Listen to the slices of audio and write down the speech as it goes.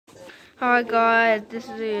Hi guys, this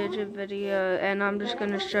is a YouTube video and I'm just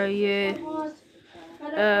going to show you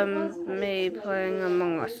me playing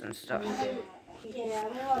Among Us and stuff.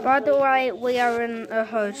 By the way, we are in a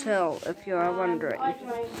hotel if you are wondering.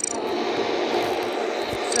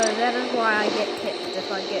 So that is why I get kicked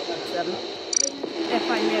if I get them. If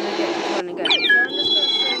I never get to join a game. So I'm just going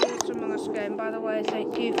to show you this Among Us game. By the way,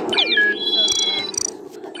 thank you for the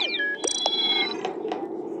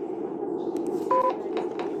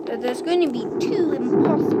There's going to be 2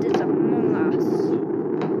 imposters among us.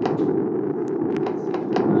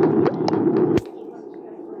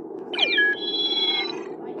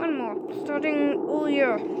 One more. Starting all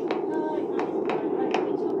year.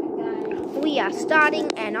 We are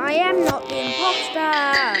starting and I am not the imposter.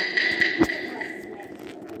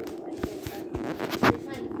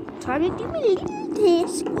 Time to do my little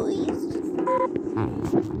test, boys.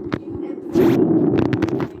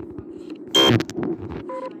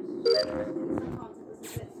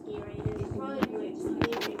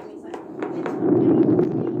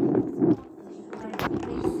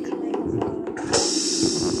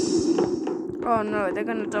 Oh no, they're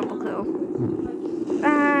gonna double kill.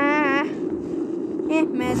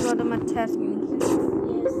 May as well do my test.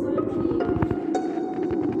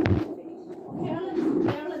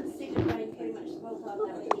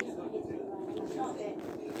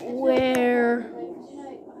 Where?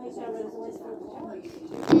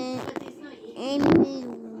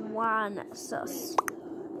 Anyone sus.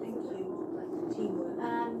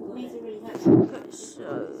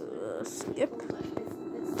 So, skip.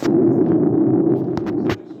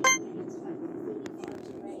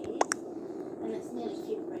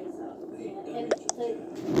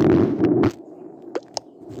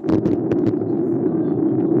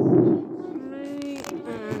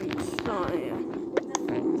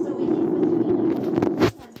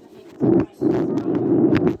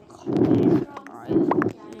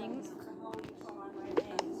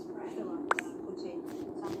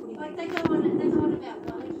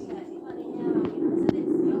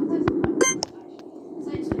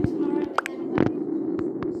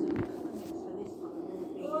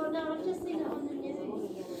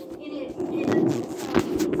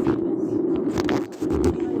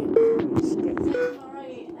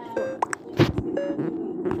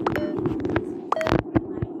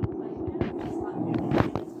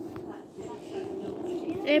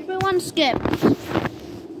 Everyone skip.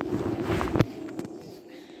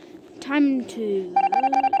 Time to...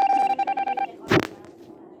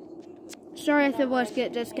 Sorry if the voice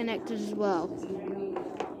gets disconnected as well.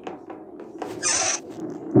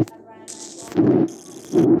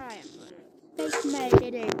 Alright. Let's make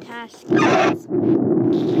it a task.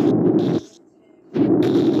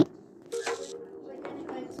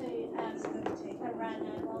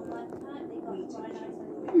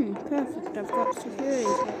 Perfect, I've got security.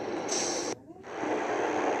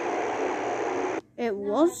 It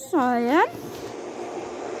was cyan.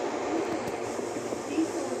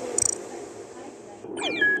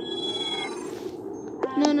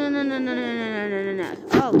 No.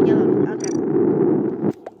 Oh, yellow, okay.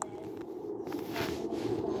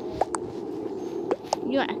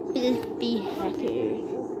 You're a filthy hacker.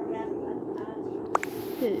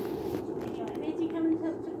 Who?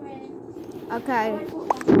 Okay.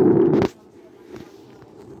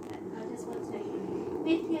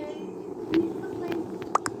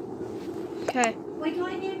 Okay. We're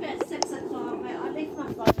going in about 6 o'clock. I left my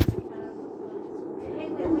phone.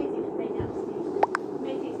 We're waiting to be upstairs.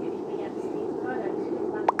 Meeting's going to be upstairs. I don't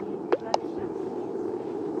know.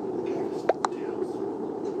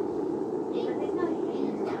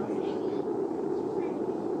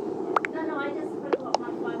 No, I just forgot my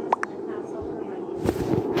phone was in the car, so I'm going to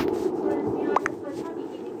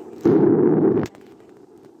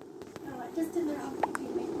Alright, just a minute.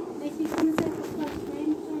 Meeting's going to say for close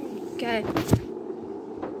friend, please. Okay.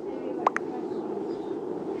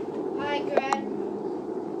 Hi, Gran.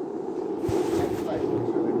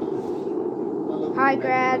 Hi,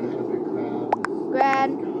 Gran. Gran.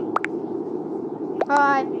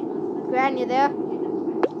 Hi. Gran, you there?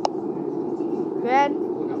 Gran.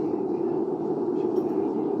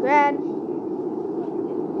 Gran.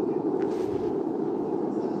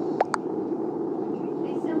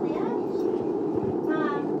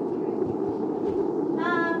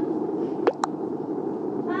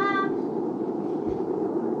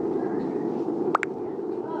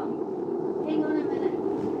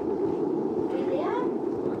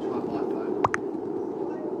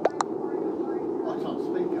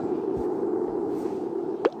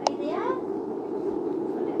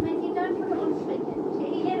 Don't put it on speaker. He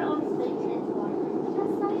had it on speaker.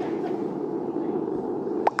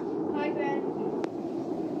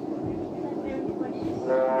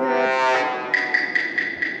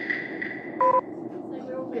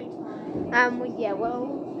 Yeah,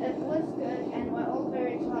 well, it was good, and we're all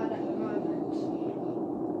very tired at the moment.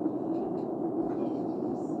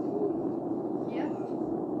 Yeah.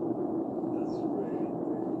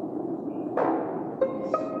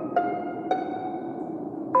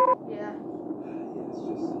 Yeah.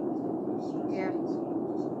 Yeah.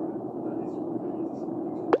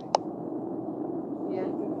 Yeah.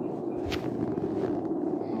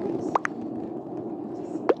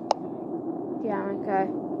 Yeah, okay.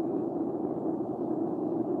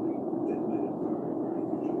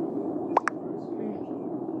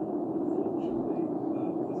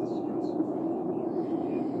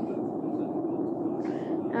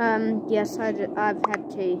 Yes, I've had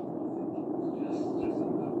tea.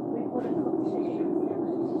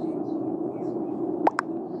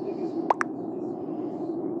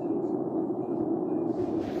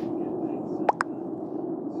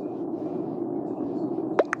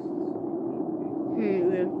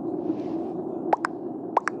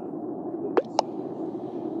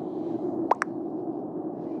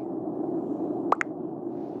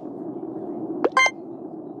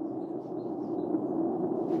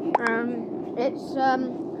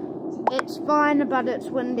 It's fine, but it's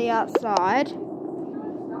windy outside.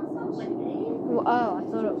 Well, oh, I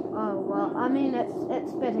thought it. Oh, well, I mean,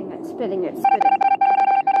 it's spitting. It's spitting. It's spitting.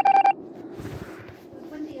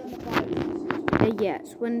 Windy on the boat.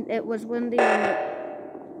 Yes, when it was windy on the.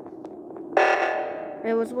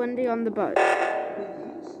 It was windy on the boat.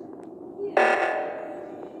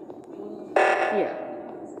 Yeah.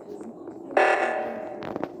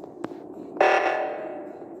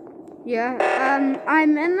 Yeah.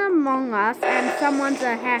 I'm in Among Us, and someone's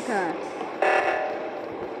a hacker.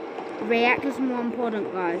 React is more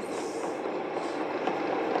important, guys.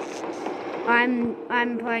 I'm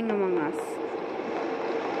playing Among Us.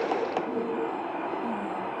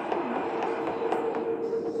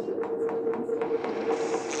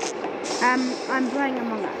 I'm playing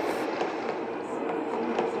Among Us.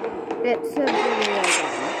 It's a video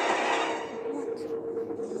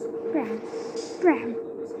game.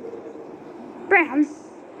 Brown.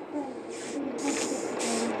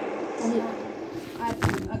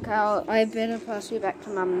 Okay, I better pass you back to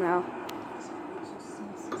Mum now.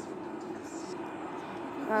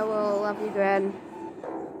 I will love you, Gran.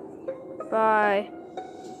 Bye.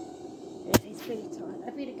 Yeah, he's really tired. I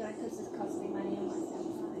better go because it's costing money on my cell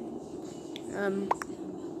phone.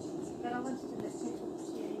 But I wanted to let you talk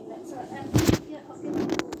to you. That's all right. Yeah, I'll give you a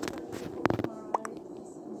call tomorrow.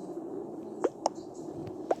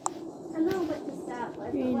 A little bit to start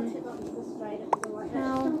with, but once it got to the straight, it was alright.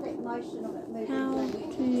 There's still a bit motion of it moving. How to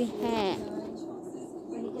hack?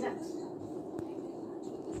 When you get up.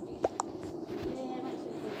 Yeah, it makes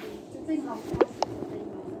it easy. It's been long time since I've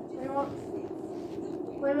been on it.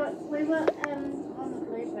 We were on the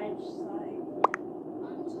Blue Bridge, so yeah.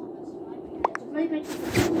 The Blue Bridge is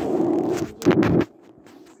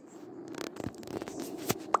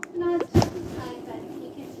no, it's just the same, but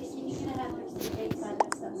you can have receipt but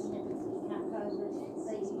that's something that you can't go with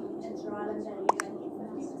the Inter Island that you don't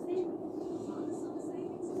get 50%.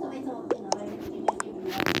 So we thought, you know, you can give them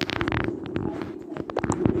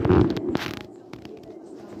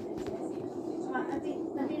Right,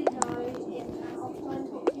 I better go and I'll try and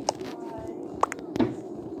talk to you tomorrow.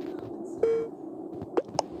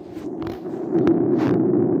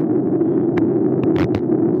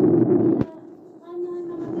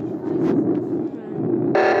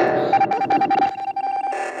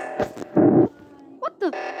 What the?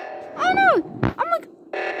 Oh no! Oh my.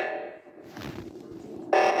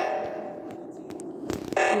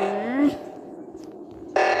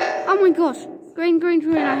 Oh my gosh! Green,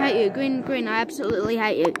 I hate you. Green, I absolutely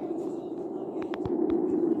hate you.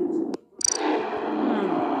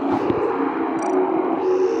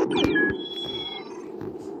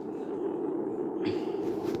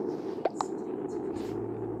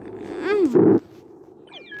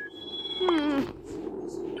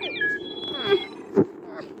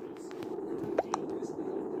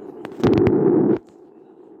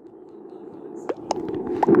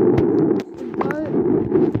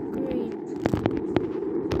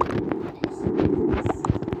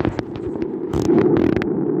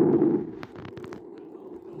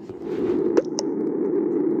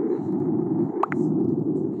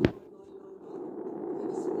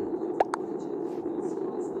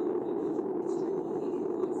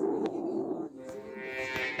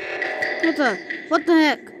 What the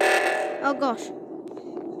heck? Oh gosh.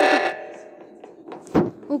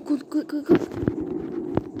 Oh, good.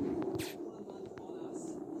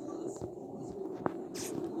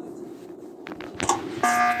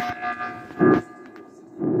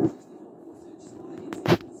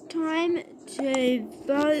 Time to to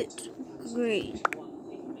vote green.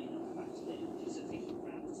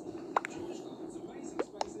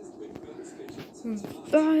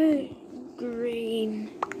 Vote green.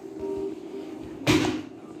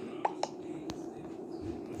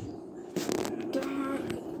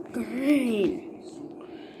 Dark green.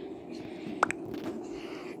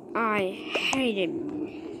 I hate him.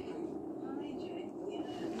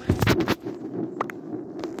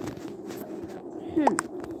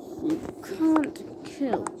 You can't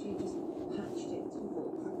kill.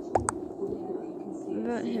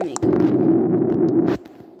 Vote him.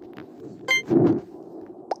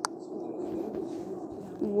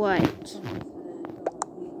 Wait.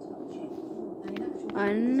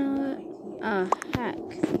 I know a hack.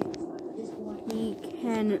 He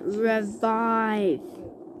can revive.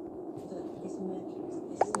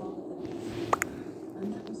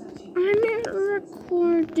 I'm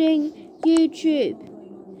recording YouTube.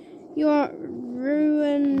 You're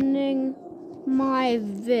ruining my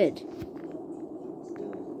vid.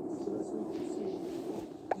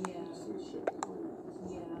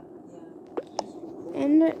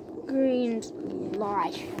 End Green's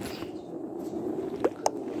life.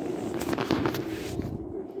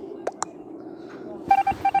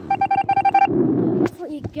 That's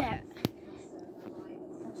what you get.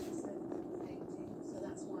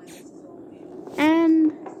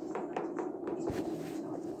 And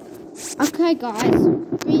okay, guys,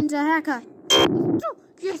 Green's a hacker.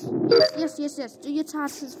 Yes. Do your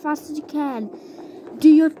tasks as fast as you can. Do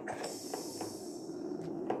your.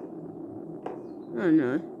 Oh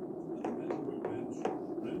no.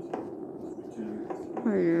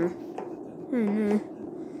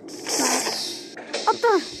 What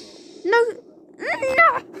the? No.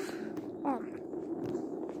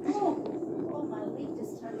 Oh, my leg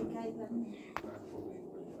just totally gave in.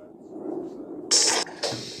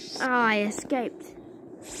 I escaped.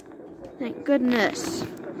 Thank goodness.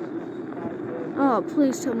 Oh,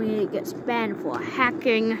 please tell me it gets banned for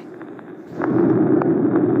hacking.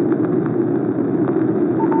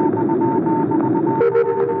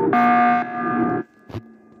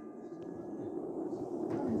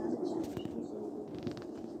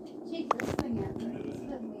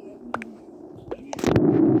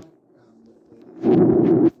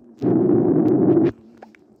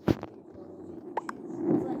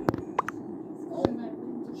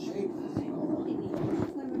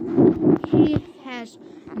 He has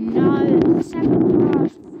no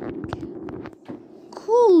sabotage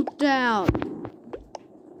cooldown.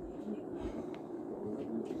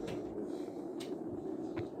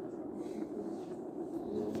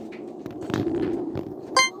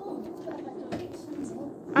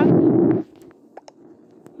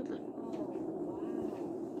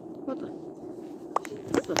 What the?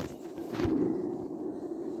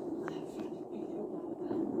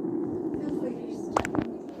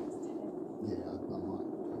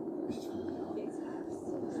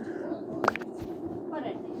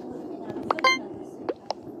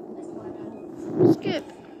 Skip.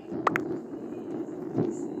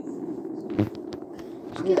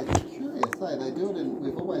 Yeah, it's curious, eh? They do it in,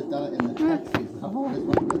 we've always done it in the taxis. I've always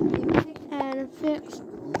wondered. And fix.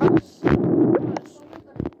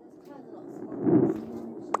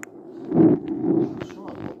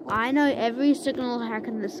 I know every signal hack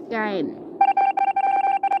in this game.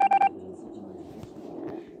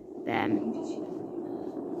 Bam.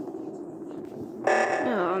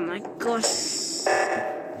 Oh my gosh.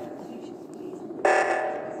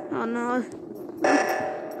 Oh no.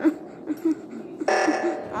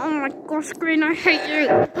 Oh my gosh, Green, I hate you.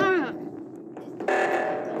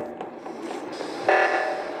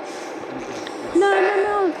 No.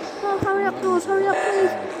 Oh, hurry up, doors, hurry up,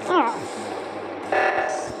 please. Oh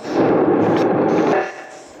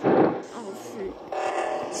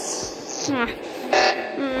shoot.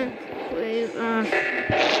 Please,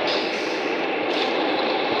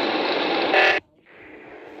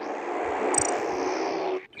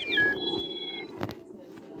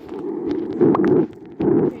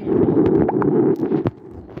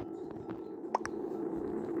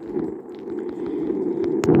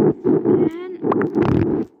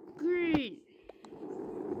 Green.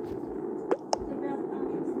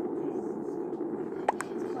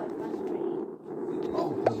 Oh,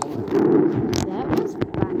 That was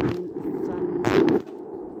fun.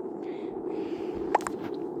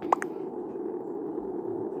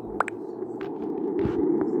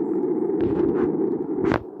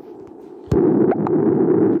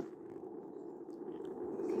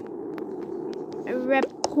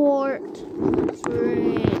 Report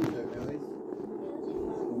Green.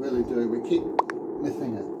 we really do. We keep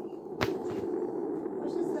missing it.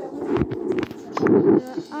 The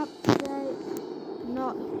update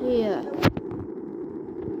not here.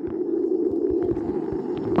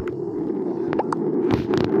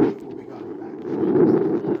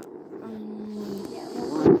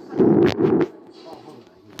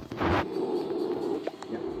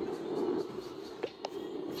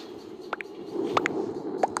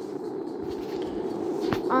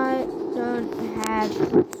 I don't have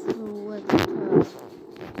Twitter.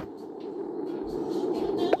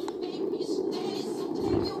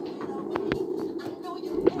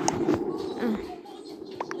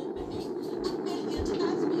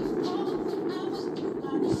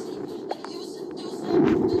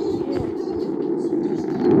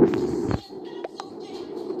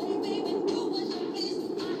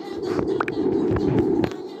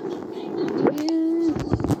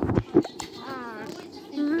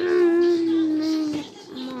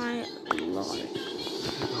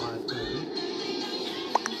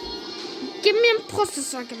 Give me a imposter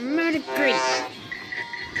so I can murder Green.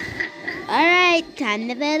 Alright, time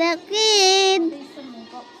to murder Green. There's some more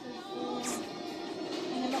boxes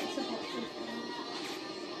and a lots of boxes.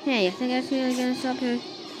 Hey, I think that's really gonna stop here.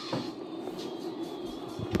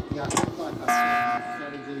 Yeah, I think like a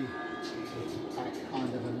strategy pack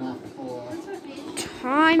kind of enough for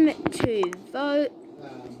Time to vote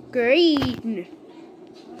green.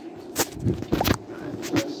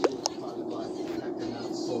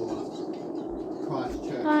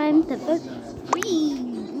 Time to vote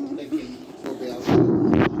green.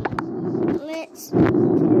 Let's go.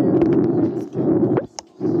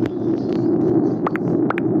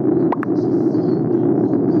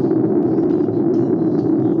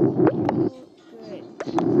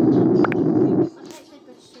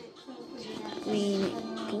 Green.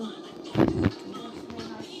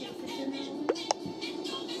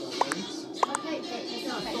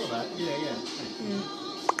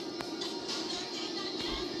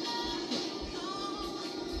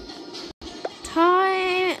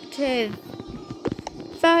 Time to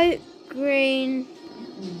vote green.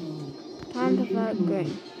 Time to vote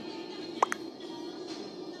green.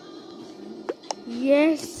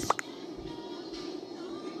 Yes.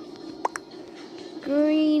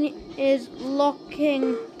 Green is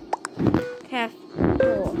locking cafe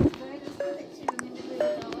door.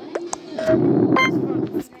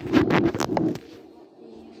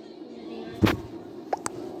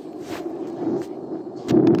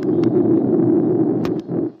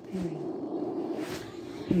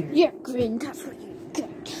 Yeah, green, that's what you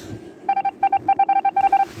get.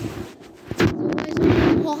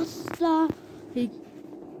 Imposter.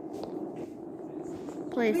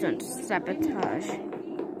 Please don't sabotage.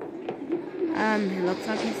 It looks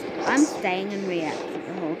like I'm staying in reactor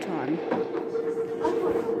the whole time.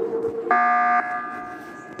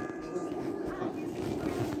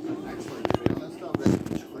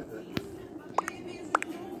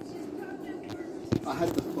 I had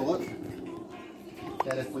the thought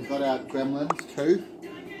that if we got our gremlins too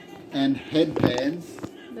and headbands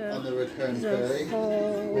on the return ferry,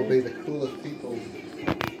 we'll be the coolest people.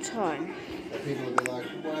 Time. People will be like,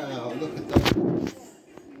 wow, look at that.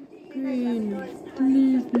 Green,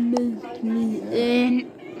 please make me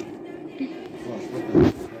in.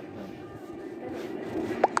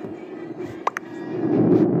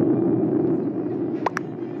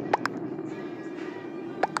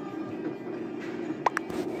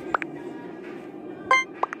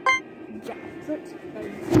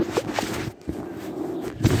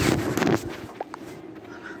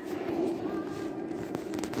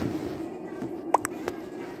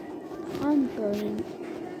 I'm going.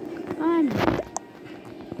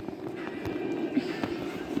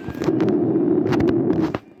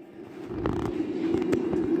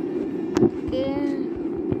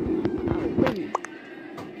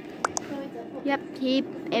 Yep, keep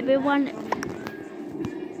everyone.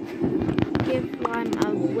 Give one a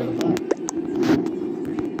win.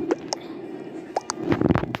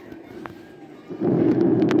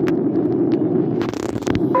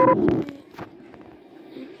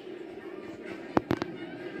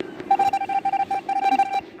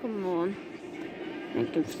 Come on.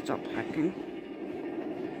 Make him stop hacking.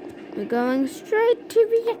 We're going straight to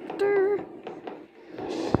reactor.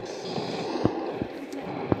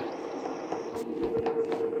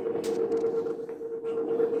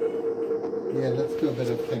 Yeah, let's do a bit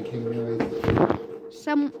of thinking, anyways.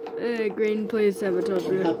 Green, please sabotage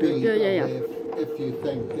me. Happy Yeah. if you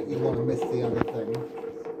think that you want to miss the other thing.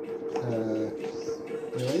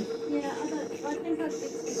 Really? Yeah, I think I'd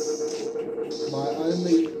fix My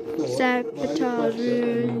only thought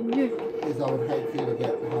Sabotaging. is I would hate for you to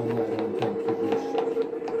get home later and think you wish.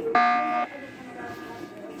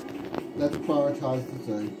 let's prioritise the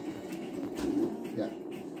zoo. Yeah.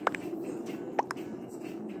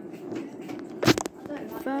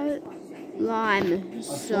 Vote lime, I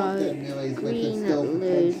so thought then, Millies, we could green still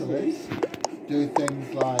potentially loses. do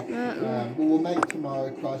things like, well, we'll make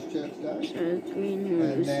tomorrow Christchurch Day. So green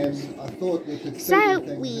And loses. then I thought we could still So do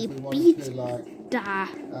things we if we wanted beat to, like,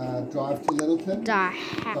 the drive to Littleton.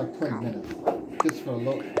 Like 20 hacker. minutes, just for a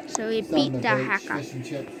look. So we Sit on beat the beach, hacker. fish and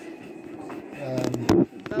chips.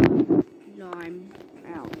 Vote lime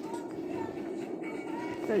out.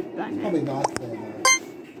 Vote lime out. Probably nice there though.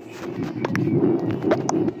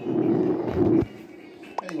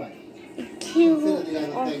 Anyway, Kill consider the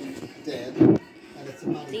other off thing dead, and it's a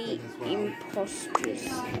money the thing as well. imposters.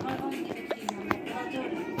 No, it's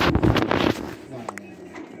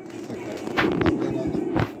okay. Nothing on them.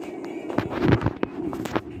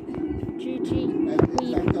 GG. And We it's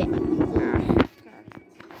beat like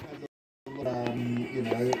you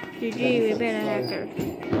know, GG, we beat a hacker.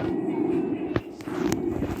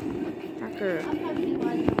 Hacker.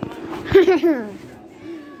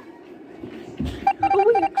 Oh,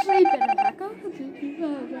 we actually beat a hacker?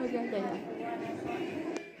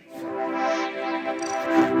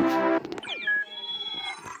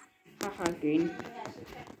 Haha, green.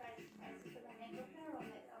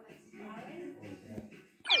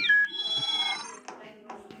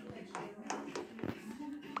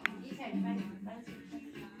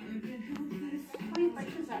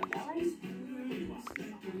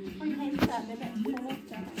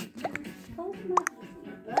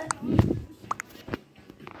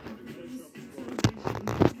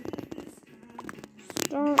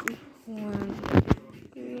 Start one.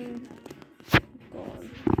 Green. Gone.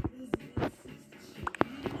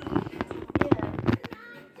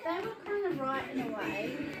 They were kind of right in a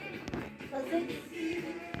way. Because it's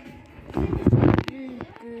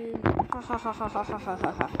Green. Ha ha ha ha ha ha ha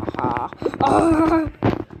ha ha ha. Ah!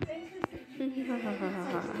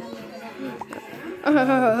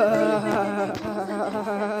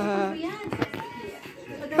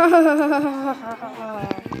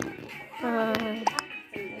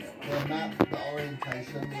 the map, the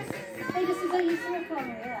orientation. They just said, oh, you saw it on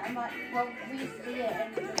there. I'm like, well, we used to be it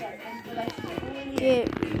and relationship. Get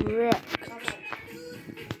wrecked.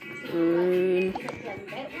 Green.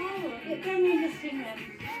 Get them in the singer.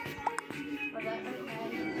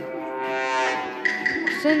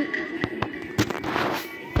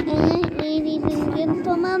 Alright, ladies and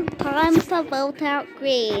gentlemen, time to vote out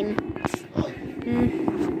green.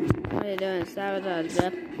 What are you doing? Sabotage,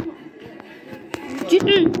 Jeff. You get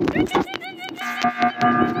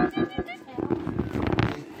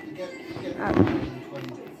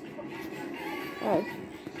Oh,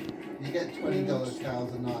 you get $20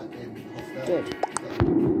 cows a night in Hostel. good.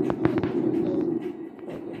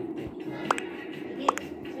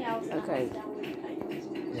 Okay.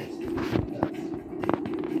 Yes.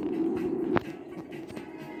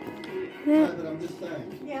 Yeah. No, but I'm just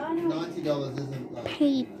saying, Yeah, I know. $90 isn't like.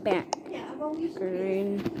 Payback. Yeah, well, we should.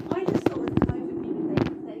 Green. I just thought with COVID thing,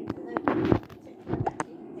 they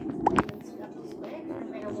stuff is quick, no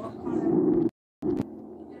matter what kind of.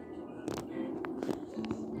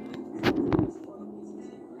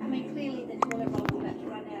 I mean, clearly the toilet roll will have to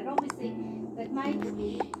run out. Obviously, they've made the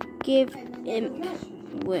bid. Give And then him they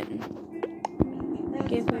were win.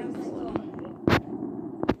 Give Give Give imposter win.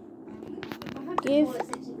 Give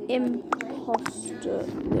imposter.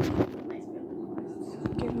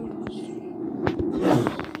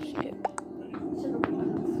 Skip.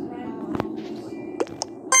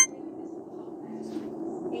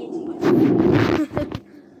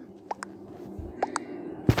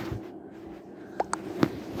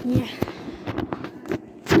 Yeah.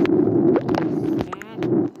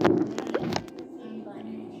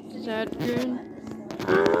 Sad green.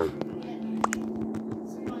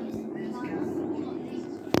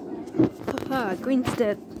 Papa, green's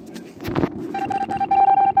dead.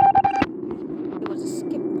 It was a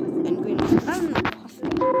skip and green was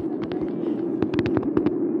impossible.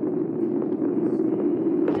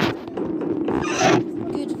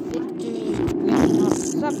 Good victory. Not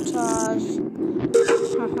sabotage.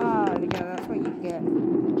 Haha, yeah, that's what you get.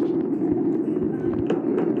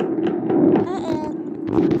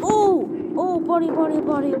 Oh, body.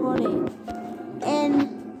 And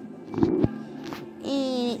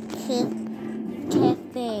it's a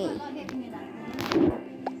cafe.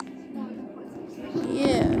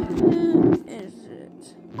 Yeah, who is it?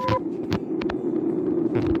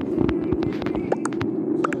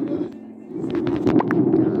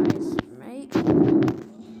 Guys, mate.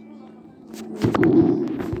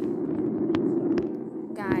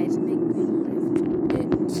 Guys, make me lift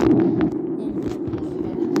it in the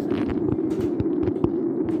cafe.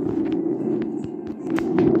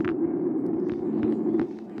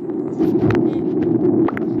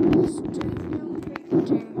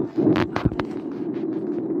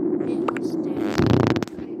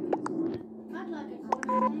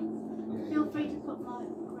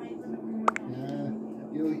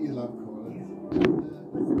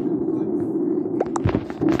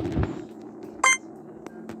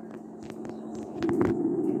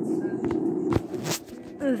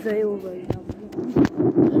 They already know.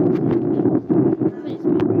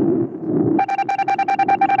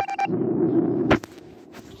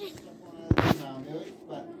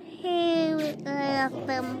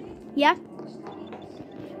 Yeah?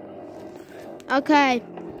 Okay,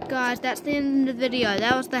 guys, that's the end of the video.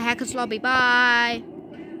 That was the Hackers Lobby. Bye!